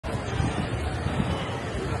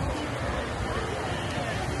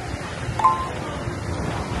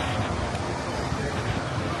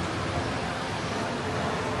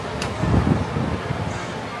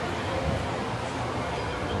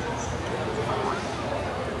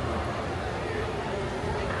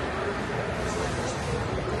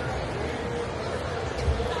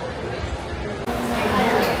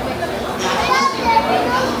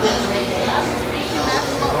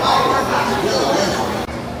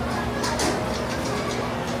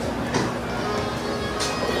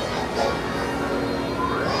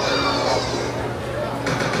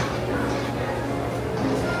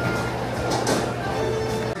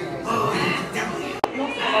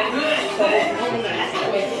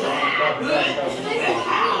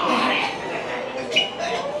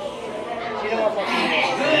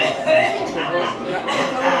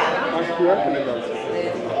work in the council.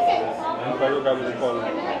 I look at the phone.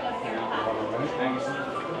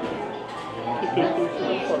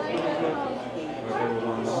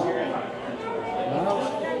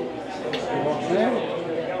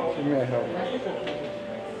 She may help.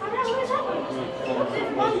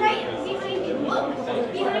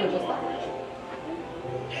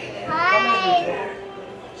 Hi.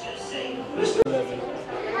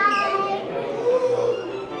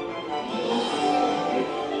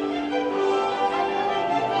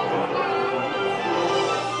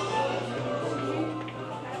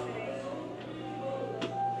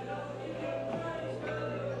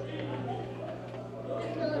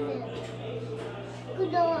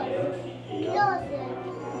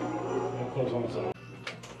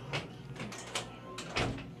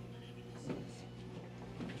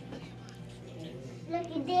 Look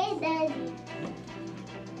at this, Daddy.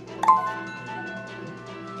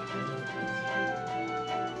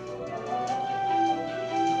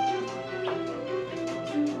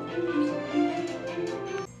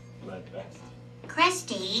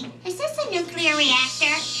 Krusty, is this a nuclear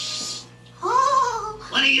reactor? Oh!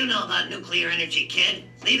 What do you know about nuclear energy, kid?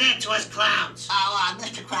 Leave that to us clowns. Oh,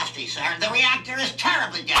 Mr. Krusty, sir, the reactor is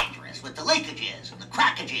terribly dangerous with the leakages and the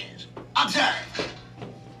crackages. Observe.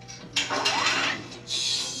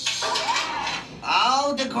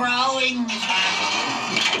 Oh, the growing.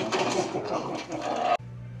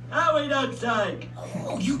 I'll wait outside.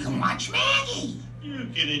 Oh, you can watch Maggie. You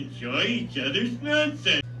can enjoy each other's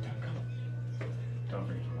nonsense. Don't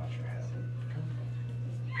forget to wash your head.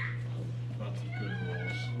 Lots of good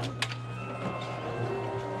rules.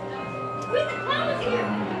 Where's the clowns here?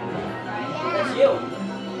 That's you.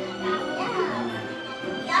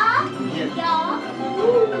 Yeah. Yeah.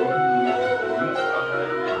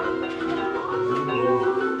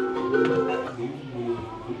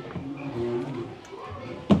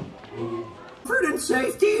 Comfort and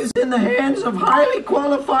safety is in the hands of highly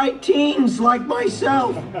qualified teens like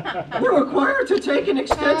myself. We're required to take an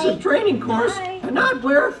extensive training course and not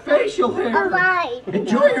wear facial hair. Alright.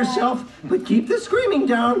 Enjoy yourself, but keep the screaming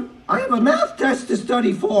down. I have a math test to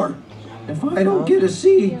study for. If I don't get a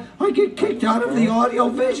C, I get kicked out of the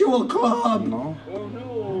audio-visual club. No. Oh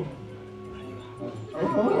no.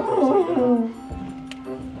 Oh.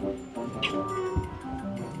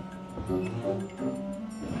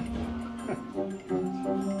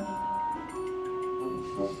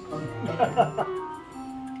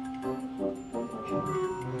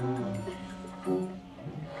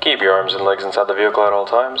 Keep your arms and legs inside the vehicle at all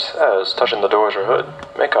times, as touching the doors or hood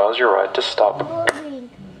may cause your ride to stop.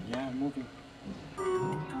 Yeah, moving.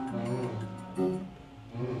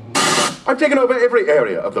 I've taken over every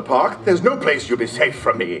area of the park. There's no place you'll be safe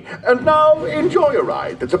from me. And now, enjoy a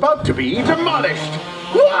ride that's about to be demolished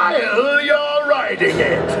while you're riding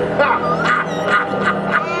it.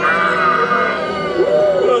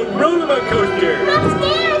 Roller coaster.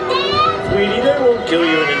 Upstairs, Dad. Sweetie, they won't kill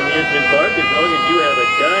you in an amusement park as long as you have a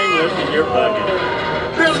dime left in your pocket.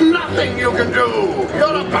 There's nothing you can do.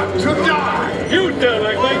 You're about to die. You sound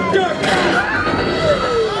like my duck.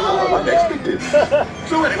 Unexpected.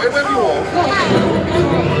 So anyway, where are you all?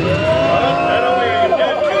 Not only are you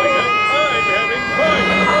not killing us, I'm having fun.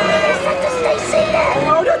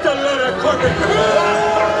 Oh, that's a lot of corporate crap.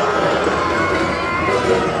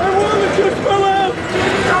 I want to just go out.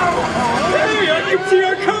 Hey, I can see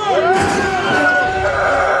our car.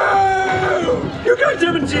 You guys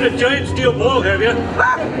haven't seen a giant steel ball, have you? You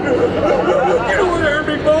don't want to hurt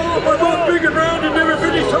me, ball. We're both big and round and never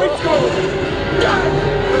finished high school.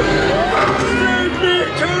 Save me,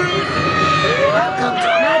 Terry. Welcome to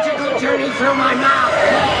a magical journey through my mouth.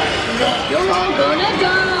 You're all gonna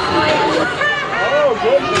die.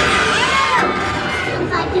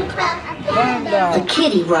 The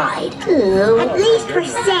kiddie ride. At least we're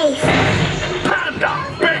safe. Panda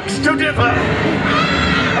begs to differ.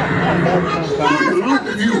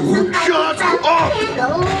 You shut up.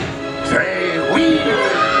 Say we.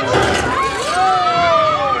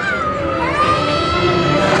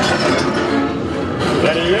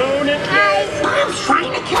 Better own it. Mom's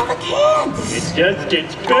trying to kill the kids. It just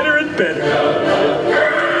gets better and better.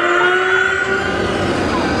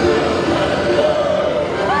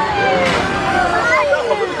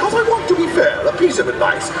 Because I want to be fair, a piece of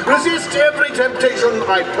advice. Resist every temptation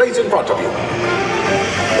I place in front of you.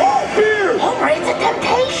 Oh, beer! Homer, it's a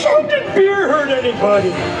temptation. Did beer hurt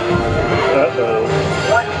anybody? Uh-oh.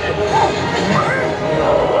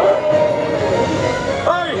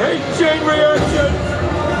 I hate chain reactions!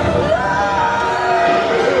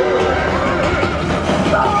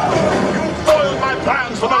 Spoiled my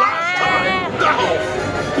plans for the last time.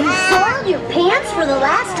 You soiled your pants for the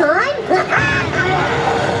last time?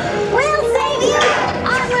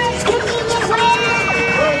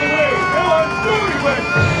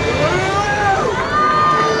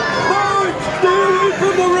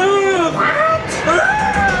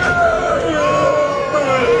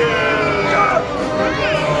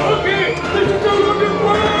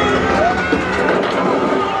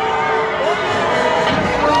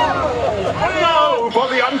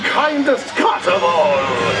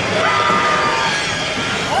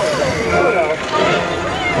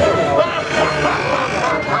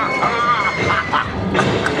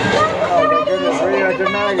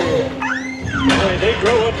 They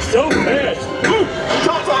grow up so fast.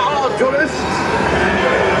 Ta-ta, tourists!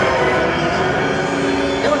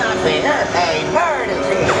 Do not fear, a bird is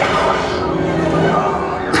here.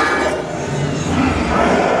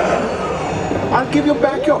 I'll give you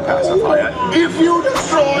back your pacifier if you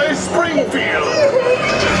destroy Springfield!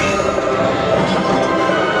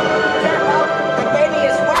 Careful, the baby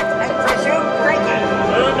is wet and presume drinking.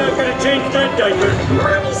 I'm not gonna change that diaper.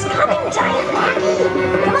 Mommy's coming, giant Maggie.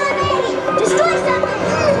 Come on, baby. Destroy something.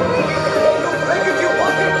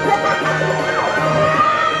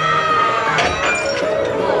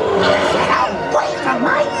 Get away from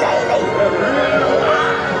my baby.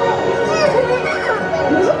 Maggie, that's not a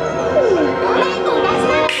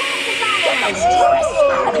pacifier. Get those tourists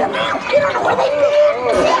out of your mouth. You don't know where they've been.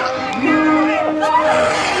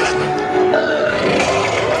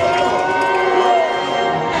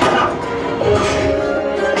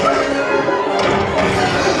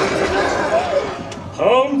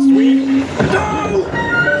 Home sweet. No!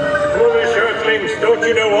 Foolish earthlings, don't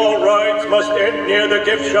you know all rides must end near the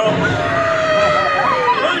gift shop?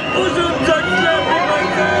 My bosoms are clapping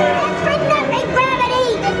like that! Bring that big gravity.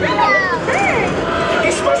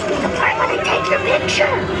 This must be the part where they take your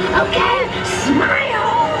picture. Okay? Smile.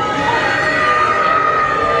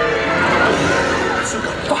 You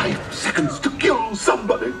got 5 seconds to kill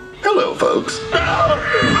somebody. Hello, folks.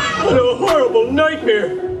 What a horrible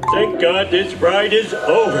nightmare! Thank God this ride is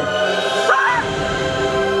over.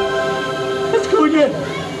 Let's go again.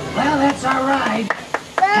 Well, that's our ride.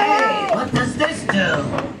 Hey, what does this do?